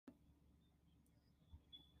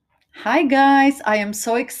Hi, guys. I am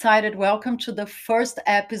so excited. Welcome to the first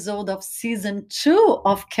episode of season 2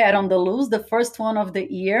 of Cat on the Loose, the first one of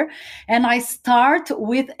the year. And I start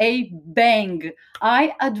with a bang.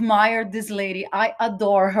 I admire this lady. I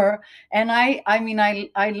adore her. And I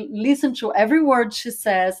listen to every word she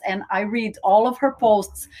says and I read all of her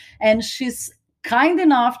posts. And she's kind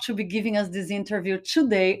enough to be giving us this interview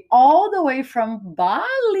today, all the way from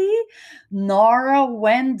Bali. Nora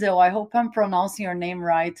Wendel. I hope I'm pronouncing your name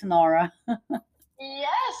right, Nora.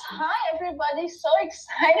 Yes, hi everybody. So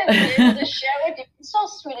excited to be able to share with you. It's so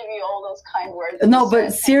sweet of you, all those kind words. No,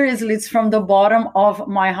 but seriously, it's from the bottom of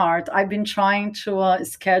my heart. I've been trying to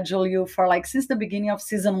schedule you for like since the beginning of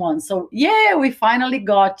season 1. So, yeah, we finally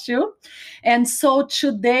got you. And so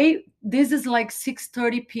today, this is like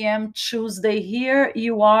 6:30 p.m. Tuesday here.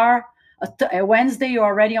 You are Wednesday, you're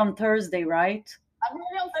already on Thursday, right? I'm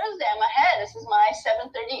already on Thursday. I'm ahead. This is my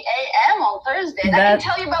 7:30 a.m. on Thursday. And I can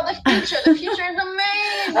tell you about the future. The future is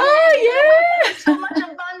amazing. Oh, yeah. So much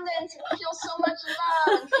abundance. You feel so much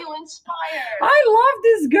love and feel inspired. I love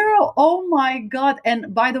this girl. Oh my God.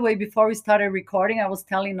 And by the way, before we started recording, I was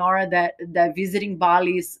telling Nora that visiting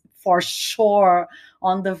Bali is for sure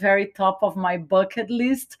on the very top of my bucket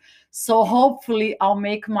list. So hopefully I'll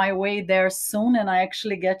make my way there soon and I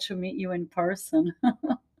actually get to meet you in person.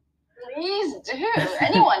 Please do.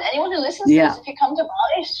 Anyone who listens to this, if you come to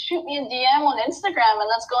Bali, shoot me a DM on Instagram and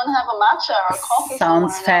let's go and have a matcha or a coffee.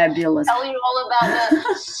 Sounds fabulous. I'll tell you all about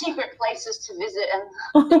the secret places to visit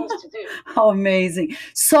and things to do. Amazing.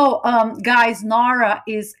 So, guys, Nora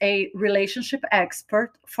is a relationship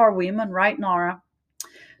expert for women, right, Nora?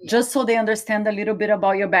 Just so they understand a little bit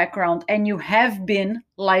about your background. And you have been,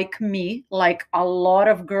 like me, like a lot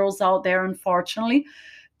of girls out there, unfortunately,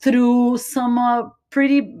 through some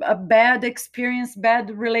pretty bad experience, bad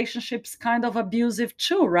relationships, kind of abusive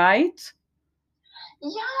too, right?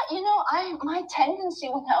 Yeah, my tendency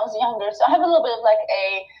when I was younger, so I have a little bit of like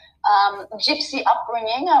a gypsy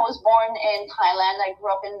upbringing. I was born in Thailand. I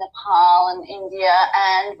grew up in Nepal and India,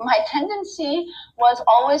 and my tendency was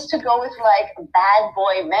always to go with like bad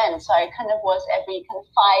boy men. So I kind of was every kind of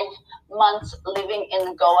 5 months living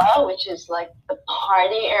in Goa, which is like the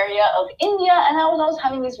party area of India, and I was always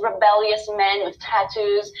having these rebellious men with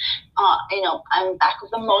tattoos. I'm back with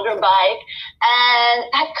the motorbike, and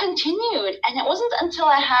that continued. And it wasn't until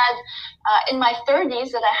I had in my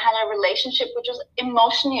 30s that I had a relationship which was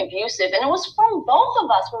emotionally abusive, and it was from both of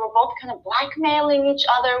us. We were both kind of blackmailing each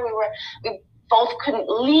other. We both couldn't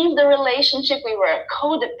leave the relationship. We were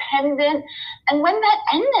codependent, and when that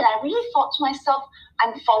ended, I really thought to myself,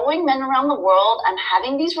 I'm following men around the world. I'm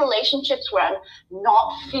having these relationships where I'm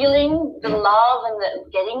not feeling the love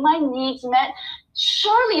and getting my needs met.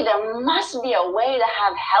 Surely there must be a way to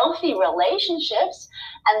have healthy relationships.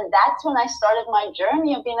 And that's when I started my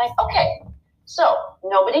journey of being like, okay, so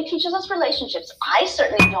nobody teaches us relationships. I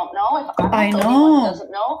certainly don't know. If I'm the only one who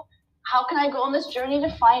doesn't know, how can I go on this journey to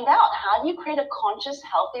find out? How do you create a conscious,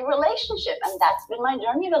 healthy relationship? And that's been my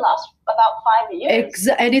journey the last about 5 years.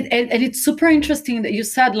 And it's super interesting that you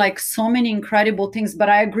said like so many incredible things, but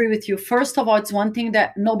I agree with you. First of all, it's one thing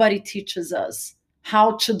that nobody teaches us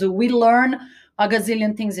how to do. We learn a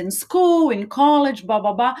gazillion things in school, in college, blah,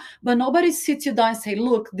 blah, blah, but nobody sits you down and say,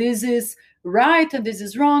 look, this is right and this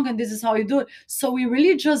is wrong and this is how you do it. So we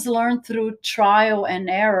really just learn through trial and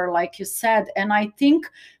error, like you said. And I think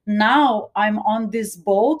now I'm on this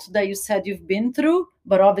boat that you said you've been through,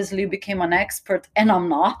 but obviously you became an expert and I'm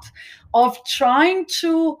not, of trying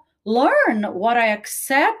to learn what I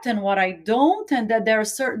accept and what I don't, and that there are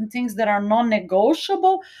certain things that are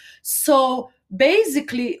non-negotiable. So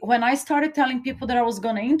basically, when I started telling people that I was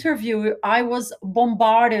going to interview, I was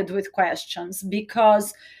bombarded with questions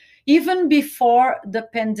because even before the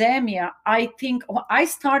pandemic, I think I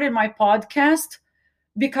started my podcast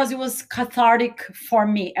because it was cathartic for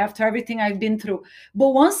me after everything I've been through. But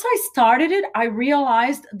once I started it, I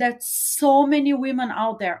realized that so many women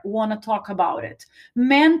out there want to talk about it.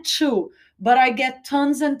 Men too. But I get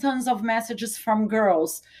tons and tons of messages from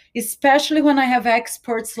girls, especially when I have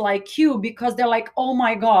experts like you, because they're like, oh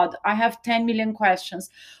my God, I have 10 million questions.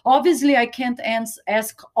 Obviously, I can't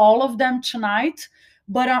ask all of them tonight.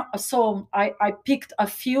 But so I picked a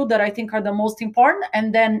few that I think are the most important.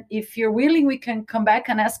 And then if you're willing, we can come back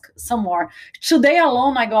and ask some more. Today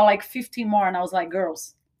alone, I got like 15 more. And I was like,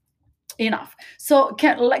 girls, enough. So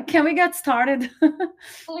can we get started?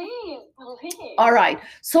 Please. All right.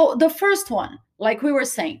 So the first one, like we were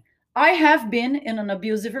saying, I have been in an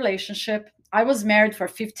abusive relationship. I was married for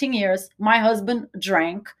 15 years. My husband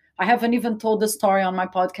drank. I haven't even told the story on my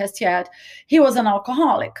podcast yet. He was an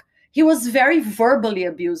alcoholic. he was very verbally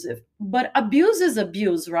abusive. But abuse is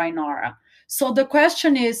abuse, right, Nora? So the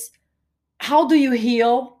question is, how do you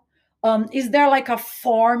heal? Is there like a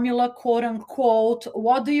formula, quote unquote?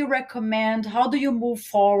 What do you recommend? How do you move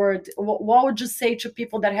forward? What would you say to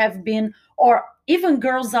people that have been, or even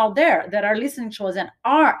girls out there that are listening to us and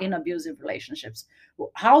are in abusive relationships?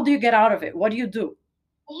 How do you get out of it? What do you do?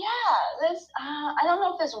 Yeah, I don't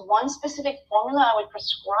know if there's one specific formula I would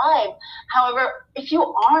prescribe. However, if you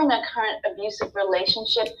are in a current abusive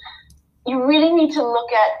relationship, you really need to look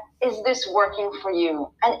at, is this working for you?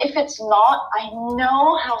 And if it's not, I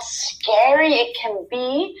know how scary it can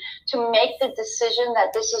be to make the decision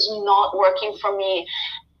that this is not working for me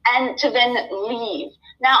and to then leave.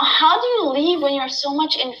 Now, how do you leave when you're so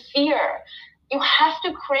much in fear? You have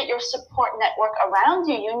to create your support network around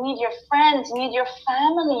you. You need your friends, you need your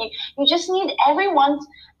family. You just need everyone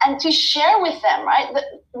and to share with them, right?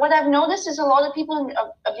 What I've noticed is a lot of people in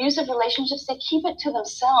abusive relationships, they keep it to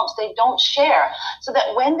themselves. They don't share, so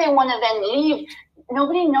that when they want to then leave,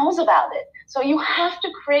 nobody knows about it. So you have to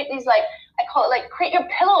create these, like, I call it like, create your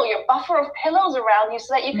pillow, your buffer of pillows around you,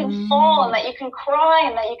 so that you can fall and that you can cry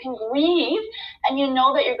and that you can grieve, and you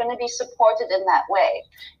know that you're going to be supported in that way.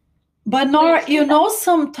 But Nora,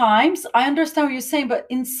 sometimes I understand what you're saying, but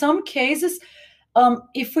in some cases,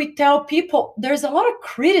 if we tell people, there's a lot of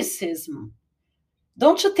criticism.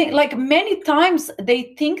 Don't you think? Like, many times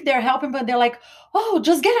they think they're helping, but they're like, oh,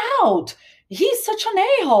 just get out. He's such an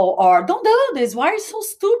a-hole, or don't do this. Why are you so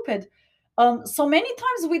stupid? So many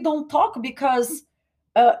times we don't talk because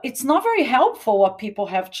it's not very helpful what people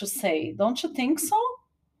have to say. Don't you think so?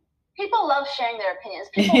 People love sharing their opinions.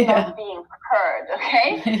 People love being heard,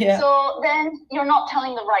 okay? Yeah. So then you're not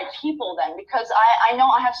telling the right people then, because I know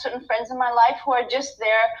I have certain friends in my life who are just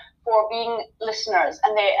there for being listeners,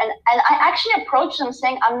 and I actually approach them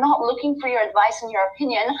saying, I'm not looking for your advice and your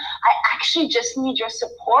opinion. I actually just need your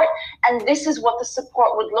support, and this is what the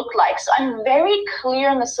support would look like. So I'm very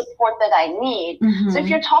clear on the support that I need. So if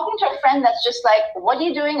you're talking to a friend that's just like, what are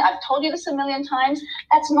you doing? I've told you this a million times.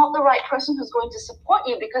 That's not the right person who's going to support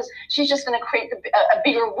you, because she's just going to create a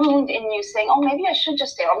bigger wound in you, saying, oh, maybe I should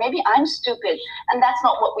just stay, or maybe I'm stupid, and that's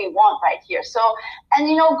not what we want right here. So, and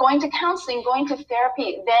going to counseling, going to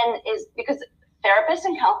therapy then is, because therapists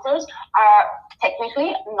and counselors are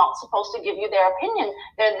technically not supposed to give you their opinion.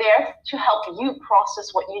 They're there to help you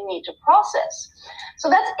process what you need to process. So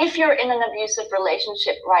that's if you're in an abusive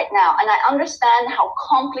relationship right now. And I understand how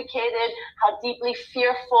complicated, how deeply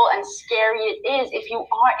fearful and scary it is if you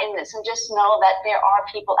are in this. And just know that there are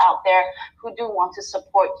people out there who do want to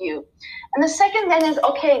support you. And the second then is,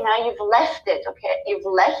 okay, now you've left it. Okay, you've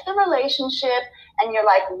left the relationship and you're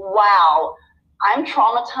like, wow, I'm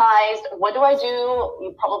traumatized. What do I do?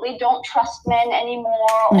 You probably don't trust men anymore,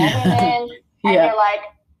 or women. And you're like,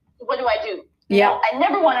 what do I do? I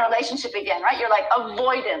never want a relationship again, right? You're like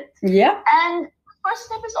avoidant. Yeah. And first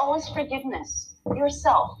step is always forgiveness.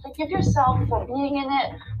 Yourself. Forgive yourself for being in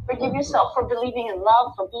it. Forgive yourself for believing in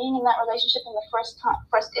love, for being in that relationship in the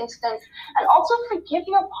first instance. And also forgive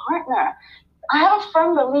your partner. I have a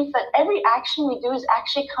firm belief that every action we do is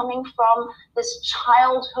actually coming from this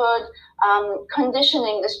childhood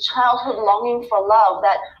conditioning, this childhood longing for love,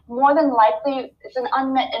 that more than likely it's an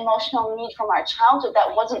unmet emotional need from our childhood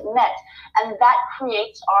that wasn't met. And that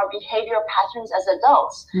creates our behavioral patterns as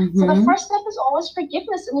adults. So the first step is always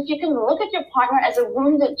forgiveness. And if you can look at your partner as a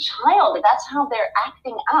wounded child, that's how they're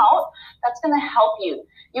acting out, that's going to help you.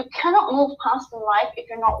 You cannot move past in life if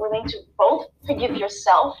you're not willing to both forgive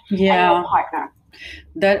yourself and your partner.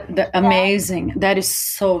 That amazing. That is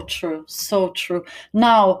so true. So true.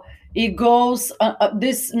 Now, it goes,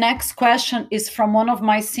 this next question is from one of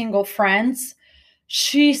my single friends.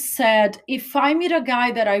 She said, if I meet a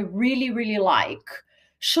guy that I really, really like,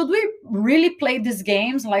 should we really play these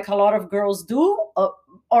games like a lot of girls do,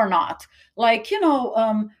 or not? Like,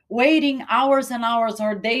 waiting hours and hours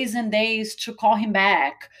or days and days to call him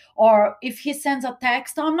back. Or if he sends a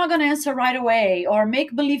text, I'm not going to answer right away. Or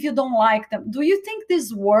make believe you don't like them. Do you think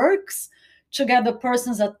this works to get the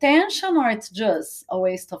person's attention, or it's just a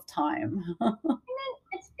waste of time?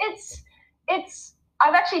 It's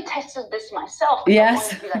I've actually tested this myself.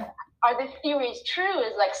 Yes. Are the theories true?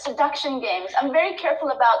 Is like seduction games. I'm very careful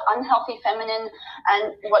about unhealthy feminine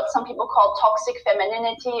and what some people call toxic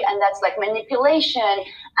femininity, and that's like manipulation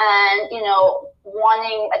and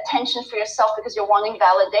wanting attention for yourself because you're wanting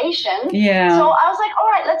validation. Yeah. So I was like, all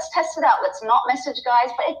right, let's test it out. Let's not message guys,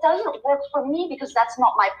 but it doesn't work for me because that's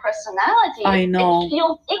not my personality. I know. It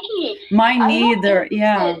feels icky. Mine neither.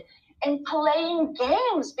 Yeah. in playing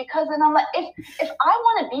games, because then I'm like, if I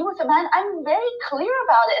want to be with a man, I'm very clear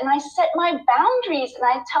about it, and I set my boundaries, and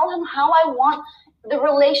I tell him how I want the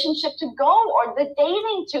relationship to go or the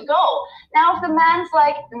dating to go. Now, if the man's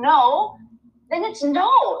like, no, then it's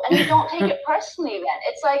no, and you don't take it personally. Then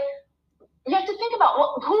it's like, you have to think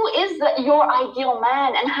about who is your ideal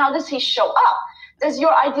man, and how does he show up? Does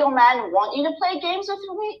your ideal man want you to play games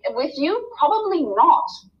with you? Probably not.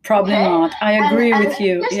 Probably not. I agree with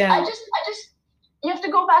you. I just you have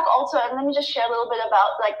to go back also, and let me just share a little bit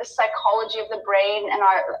about like the psychology of the brain and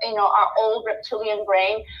our old reptilian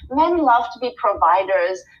brain. Men love to be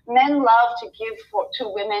providers. Men love to give to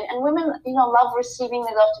women, and women, love receiving.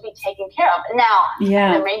 They love to be taken care of. Now,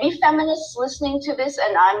 there may be feminists listening to this,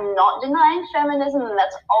 and I'm not denying feminism, and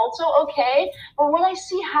that's also okay. But what I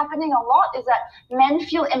see happening a lot is that men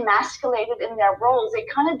feel emasculated in their roles. They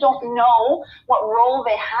kind of don't know what role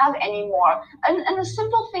they have anymore. And the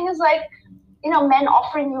simple thing is like, men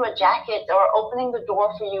offering you a jacket or opening the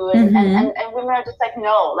door for you, and women are just like,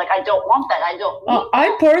 no, like, I don't want that. I don't need that.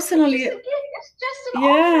 I personally, it's just an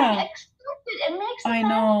offering. Accept it. It makes the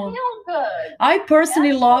man feel good. I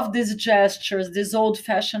personally love these gestures, these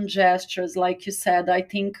old-fashioned gestures, like you said. I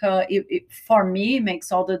think for me, it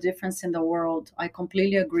makes all the difference in the world. I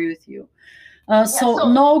completely agree with you.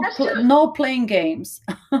 So no playing games.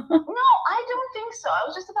 No, I don't think so. I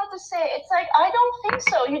was just about to say, it's like, I don't think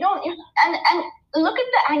so. And look at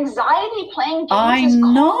the anxiety playing games. I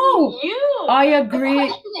know. I agree.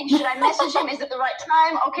 Should I message him? Is it the right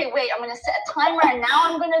time? Okay, wait, I'm going to set a timer, and now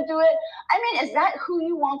I'm going to do it. I mean, is that who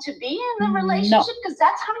you want to be in the relationship? Because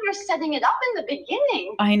that's how you're setting it up in the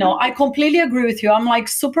beginning. I know. I completely agree with you. I'm like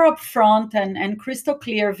super upfront and crystal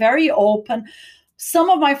clear, very open.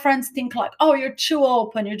 Some of my friends think like, oh, you're too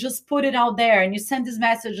open. You just put it out there and you send these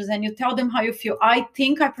messages and you tell them how you feel. I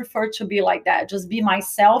think I prefer to be like that. Just be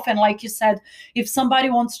myself. And like you said, if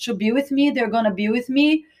somebody wants to be with me, they're going to be with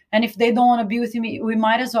me. And if they don't want to be with me, we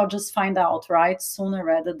might as well just find out, right? Sooner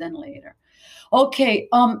rather than later. Okay.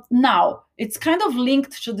 Now it's kind of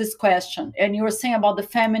linked to this question. And you were saying about the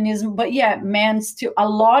feminism, but yeah, a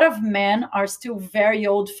lot of men are still very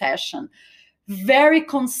old fashioned, very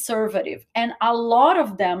conservative, and a lot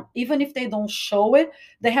of them, even if they don't show it,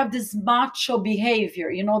 they have this macho behavior,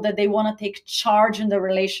 that they want to take charge in the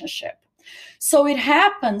relationship. So it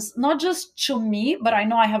happens not just to me, but I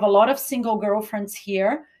know I have a lot of single girlfriends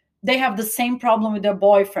here. They have the same problem with their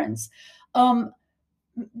boyfriends.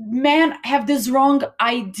 Men have this wrong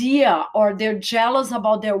idea, or they're jealous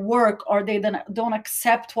about their work, or they don't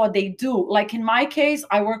accept what they do. Like in my case,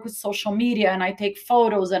 I work with social media and I take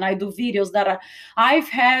photos and I do videos that I've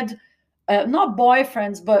had not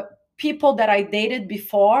boyfriends, but people that I dated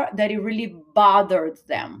before that it really bothered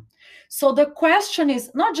them. So the question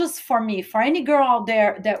is not just for me, for any girl out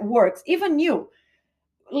there that works, even you,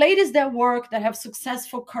 ladies that work, that have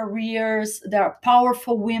successful careers, that are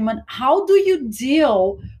powerful women. How do you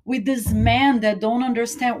deal with these men that don't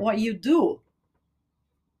understand what you do?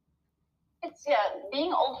 It's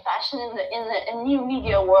being old-fashioned in the new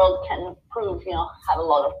media world can prove, have a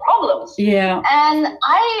lot of problems. Yeah. And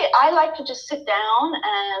I like to just sit down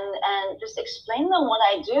and just explain them what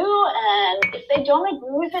I do. And if they don't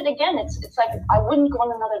agree with it, again, it's like I wouldn't go on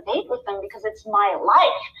another date with them, because it's my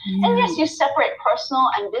life. And yes, you separate personal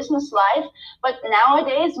and business life, but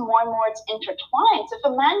nowadays more and more it's intertwined. So if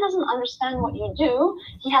a man doesn't understand what you do,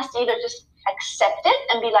 he has to either just accept it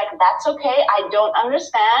and be like, that's okay, I don't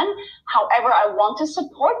understand, however, I want to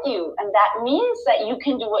support you, and that means that you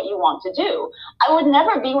can do what you want to do. I would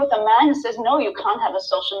never be with a man who says, no, you can't have a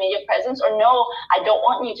social media presence, or no, I don't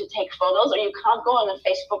want you to take photos, or you can't go on a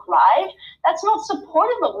Facebook Live. That's not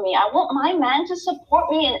supportive of me. I want my man to support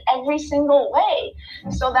me in every single way.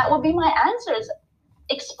 So that would be my answers.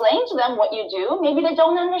 Explain to them what you do. Maybe they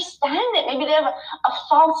don't understand it. Maybe they have a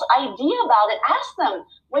false idea about it. Ask them,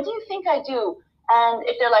 what do you think I do? And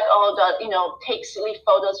if they're like, oh, take silly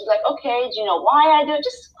photos, you're like, okay, do you know why I do it?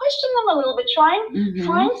 Just question them a little bit. Try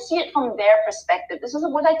and see it from their perspective. This is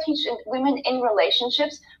what I teach women in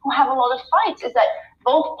relationships who have a lot of fights, is that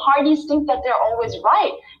both parties think that they're always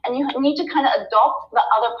right. And you need to kind of adopt the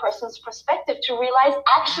other person's perspective to realize,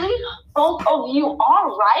 actually, both of you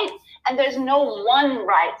are right. And there's no one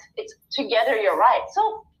right. It's together you're right.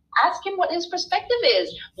 So ask him what his perspective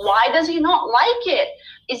is. Why does he not like it?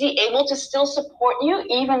 Is he able to still support you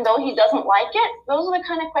even though he doesn't like it? Those are the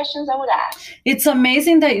kind of questions I would ask. It's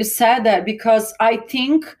amazing that you said that, because I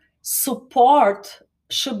think support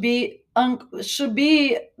should be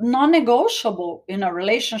non-negotiable in a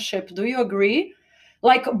relationship. Do you agree?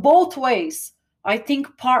 Like both ways. I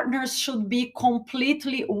think partners should be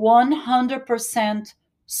completely 100%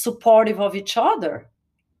 supportive of each other.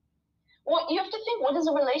 Well, you have to think, what is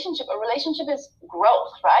a relationship? A relationship is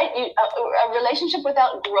growth, right? A relationship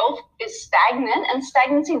without growth is stagnant, and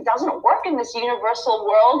stagnancy doesn't work in this universal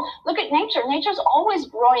world. Look at nature. Nature's always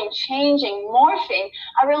growing, changing, morphing.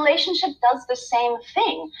 A relationship does the same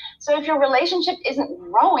thing. So if your relationship isn't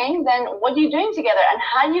growing, then what are you doing together? And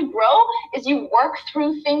how you grow is you work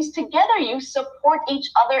through things together. You support each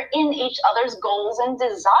other in each other's goals and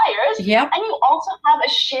desires. Yep. And you also have a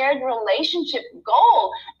shared relationship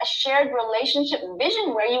goal, a shared relationship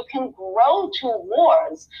vision where you can grow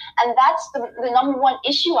towards. And that's the number one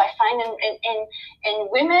issue I find in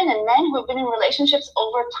women and men who have been in relationships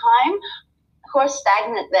over time, who are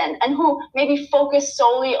stagnant then, and who maybe focus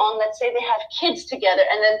solely on, let's say they have kids together,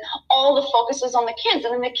 and then all the focus is on the kids,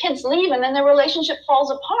 and then the kids leave, and then their relationship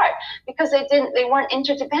falls apart because they weren't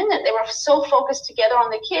interdependent. They were so focused together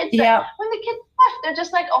on the kids that when the kids left, they're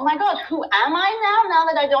just like, oh my God, who am I now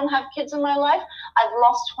that I don't have kids in my life? I've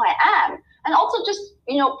lost who I am. And also just,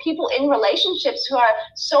 people in relationships who are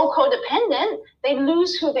so codependent, they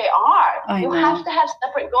lose who they are. You have to have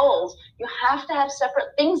separate goals. You have to have separate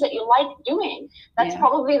things that you like doing. That's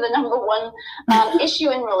probably the number one issue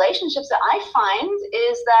in relationships that I find,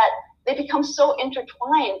 is that they become so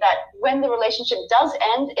intertwined that when the relationship does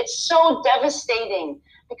end, it's so devastating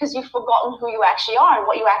because you've forgotten who you actually are and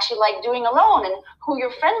what you actually like doing alone and who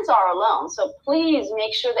your friends are alone. So please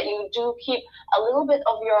make sure that you do keep a little bit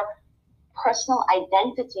of your personal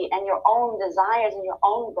identity and your own desires and your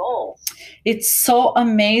own goals. It's so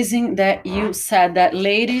amazing that you said that.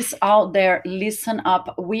 Ladies out there, listen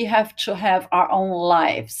up. We have to have our own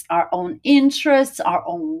lives, our own interests, our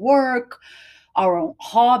own work, our own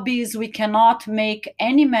hobbies. We cannot make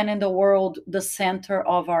any man in the world the center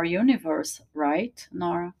of our universe, right,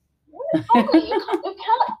 Nora? Totally.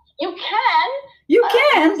 You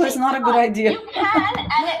can, but it's not a good idea. You can,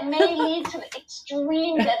 and it may lead to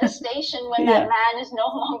extreme devastation when that man is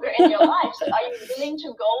no longer in your life. So are you willing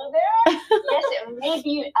to go there? Yes, it may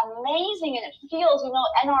be amazing, and it feels,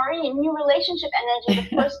 NRE, new relationship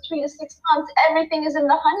energy, the first 3 to 6 months, everything is in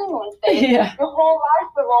the honeymoon phase. Yeah. Your whole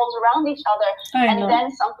life revolves around each other, and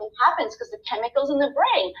then something happens because the chemicals in the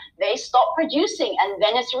brain, they stop producing, and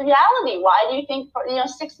then it's reality. Why do you think for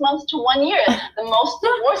 6 months to 1 year, the most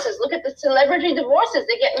divorces, look at the celebrity divorces,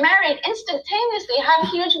 they get married instantaneously, have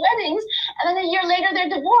huge weddings, and then a year later they're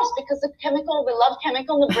divorced because the love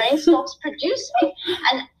chemical in the brain stops producing.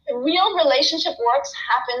 And real relationship works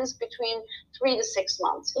happens between 3 to 6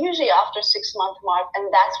 months, usually after 6-month mark,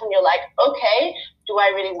 and that's when you're like, okay, do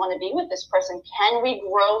I really want to be with this person? Can we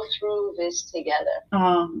grow through this together?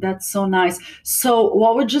 Oh, that's so nice. So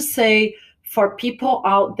what would you say for people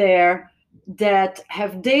out there that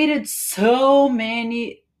have dated so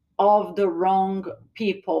many of the wrong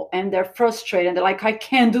people and they're frustrated, they're like, I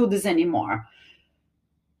can't do this anymore?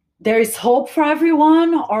 There is hope for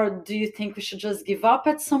everyone, or do you think we should just give up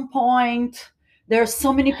at some point? There are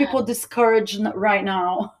so many people discouraged right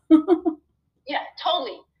now. Yeah,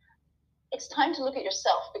 totally. It's time to look at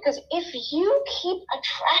yourself, because if you keep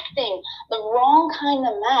attracting the wrong kind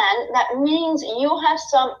of man, that means you have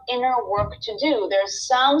some inner work to do. There's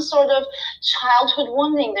some sort of childhood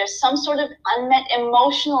wounding. There's some sort of unmet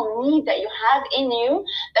emotional need that you have in you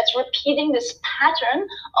that's repeating this pattern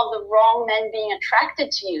of the wrong men being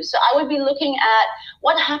attracted to you. So I would be looking at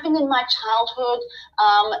what happened in my childhood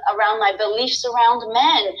around my beliefs around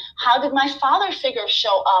men. How did my father figure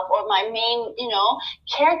show up, or my main,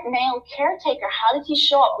 male caretaker? How did he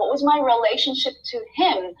show up? What was my relationship to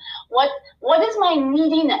him? What is my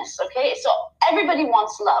neediness? Okay, so everybody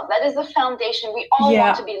wants love. That is the foundation. We all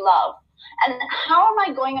want to be loved. And how am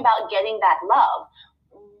I going about getting that love?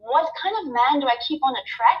 What kind of man do I keep on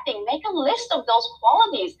attracting? Make a list of those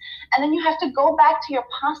qualities. And then you have to go back to your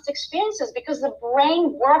past experiences, because the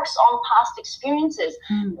brain works on past experiences.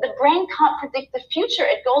 The brain can't predict the future.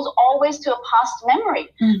 It goes always to a past memory.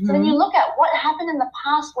 So then you look at what happened in the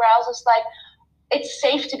past where I was just like, it's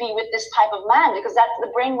safe to be with this type of man, because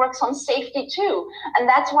the brain works on safety too. And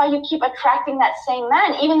that's why you keep attracting that same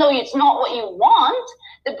man, even though it's not what you want.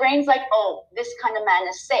 The brain's like, oh, this kind of man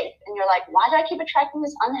is safe. And you're like, why do I keep attracting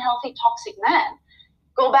this unhealthy, toxic man?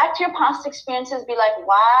 Go back to your past experiences, be like,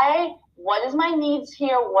 why? What is my needs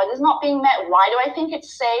here? What is not being met? Why do I think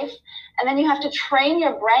it's safe? And then you have to train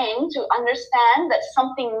your brain to understand that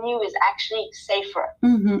something new is actually safer.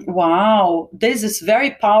 Wow, this is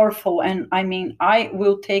very powerful. And I mean, I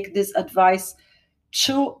will take this advice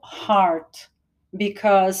to heart,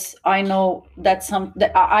 because I know that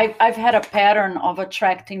I've had a pattern of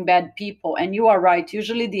attracting bad people. And you are right.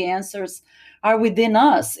 Usually the answers are within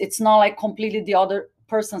us. It's not like completely the other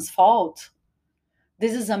person's fault.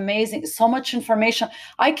 This is amazing. So much information.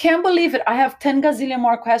 I can't believe it. I have 10 gazillion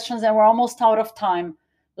more questions and we're almost out of time.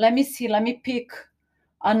 Let me see. Let me pick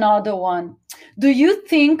another one. Do you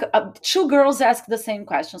think two girls ask the same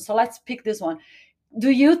question? So let's pick this one. Do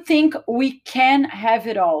you think we can have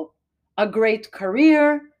it all? A great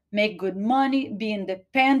career, make good money, be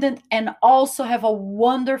independent, and also have a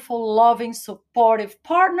wonderful, loving, supportive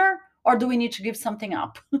partner? Or do we need to give something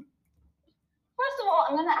up? First of all,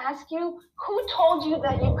 I'm going to ask you, who told you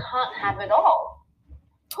that you can't have it all?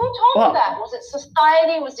 Who told you that? Was it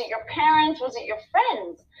society? Was it your parents? Was it your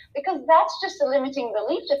friends? Because that's just a limiting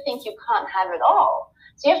belief to think you can't have it all.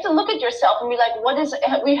 So you have to look at yourself and be like,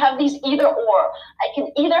 we have these either or. I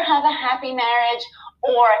can either have a happy marriage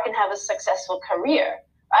or I can have a successful career,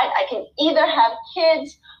 right? I can either have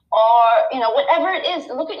kids or, whatever it is.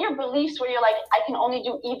 Look at your beliefs where you're like, I can only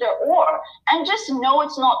do either or, and just know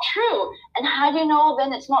it's not true. And how do you know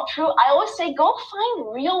then it's not true? I always say, go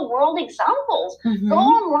find real world examples. Mm-hmm. Go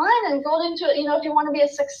online and go into, if you want to be a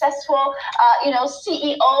successful,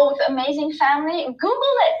 CEO with amazing family,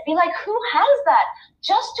 Google it. Be like, who has that?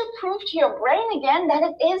 Just to prove to your brain again that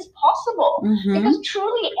it is possible. Mm-hmm. Because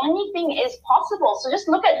truly anything is possible. So just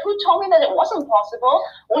look at who told me that it wasn't possible.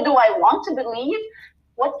 What do I want to believe?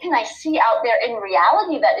 What can I see out there in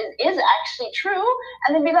reality that it is actually true?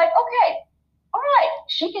 And then be like, okay, all right,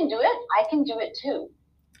 she can do it. I can do it too.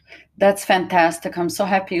 That's fantastic. I'm so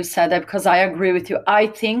happy you said that because I agree with you. I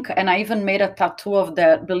think, and I even made a tattoo of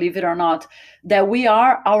that, believe it or not, that we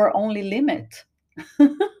are our only limit.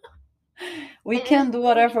 We can do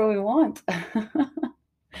whatever we want.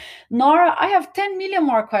 Nora, I have 10 million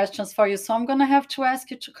more questions for you, so I'm going to have to ask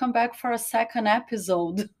you to come back for a second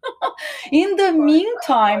episode. In the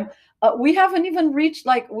meantime, we haven't even reached,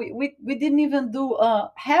 we didn't even do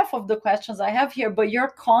half of the questions I have here, but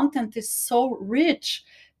your content is so rich.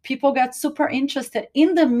 People get super interested.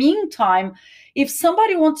 In the meantime, if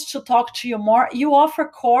somebody wants to talk to you more, you offer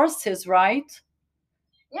courses, right?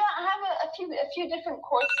 Yeah, I have a few different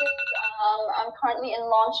courses. I'm currently in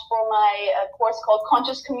launch for my course called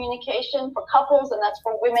Conscious Communication for Couples, and that's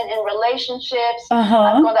for women in relationships.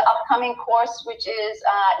 I've got an upcoming course which is,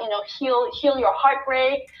 heal your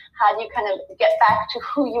heartbreak. How do you kind of get back to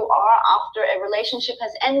who you are after a relationship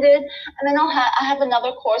has ended? And then I have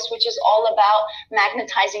another course which is all about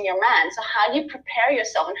magnetizing your man. So how do you prepare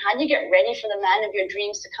yourself and how do you get ready for the man of your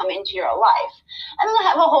dreams to come into your life? And then I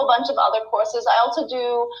have a whole bunch of other courses. I also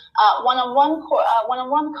do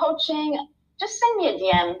one-on-one coaching. Just send me a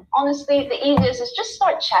DM. Honestly, the easiest is just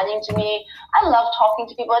start chatting to me. I love talking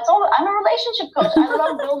to people. I'm a relationship coach. I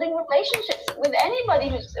love building relationships with anybody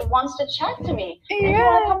who wants to chat to me. Yeah. If you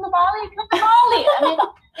want to come to Bali, come to Bali.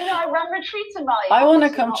 I mean, I run retreats in Bali. I want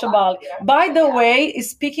to come to Bali. By the way,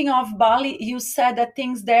 speaking of Bali, you said that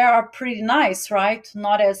things there are pretty nice, right?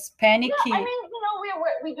 Not as panicky. Yeah, I mean,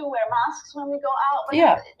 we do wear masks when we go out. But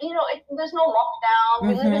yeah. There's no lockdown.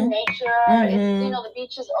 We live in nature. Mm-hmm. The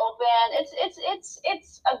beach is open.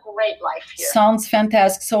 It's a great life here. Sounds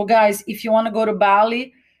fantastic. So guys, if you want to go to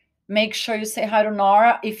Bali, make sure you say hi to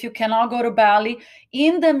Nora. If you cannot go to Bali,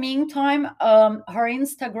 in the meantime, her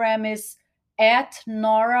Instagram is at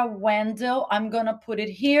Nora Wendel. I'm gonna put it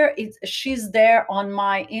here. She's there on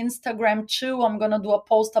my Instagram too. I'm gonna do a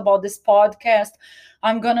post about this podcast.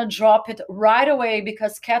 I'm gonna drop it right away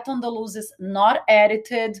because Cat on the Loose is not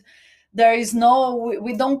edited. There is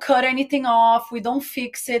we don't cut anything off. We don't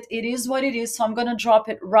fix it. It is what it is. So I'm gonna drop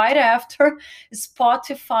it right after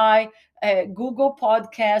Spotify, Google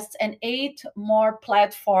Podcasts, and 8 more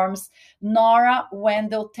platforms. Nora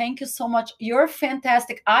Wendel, thank you so much. You're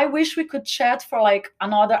fantastic. I wish we could chat for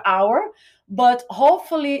another hour, but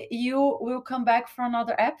hopefully you will come back for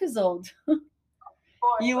another episode.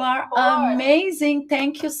 You are amazing.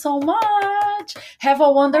 Thank you so much. Have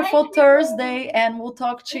a wonderful Thursday, and we'll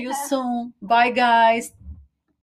talk to you soon. Bye, guys.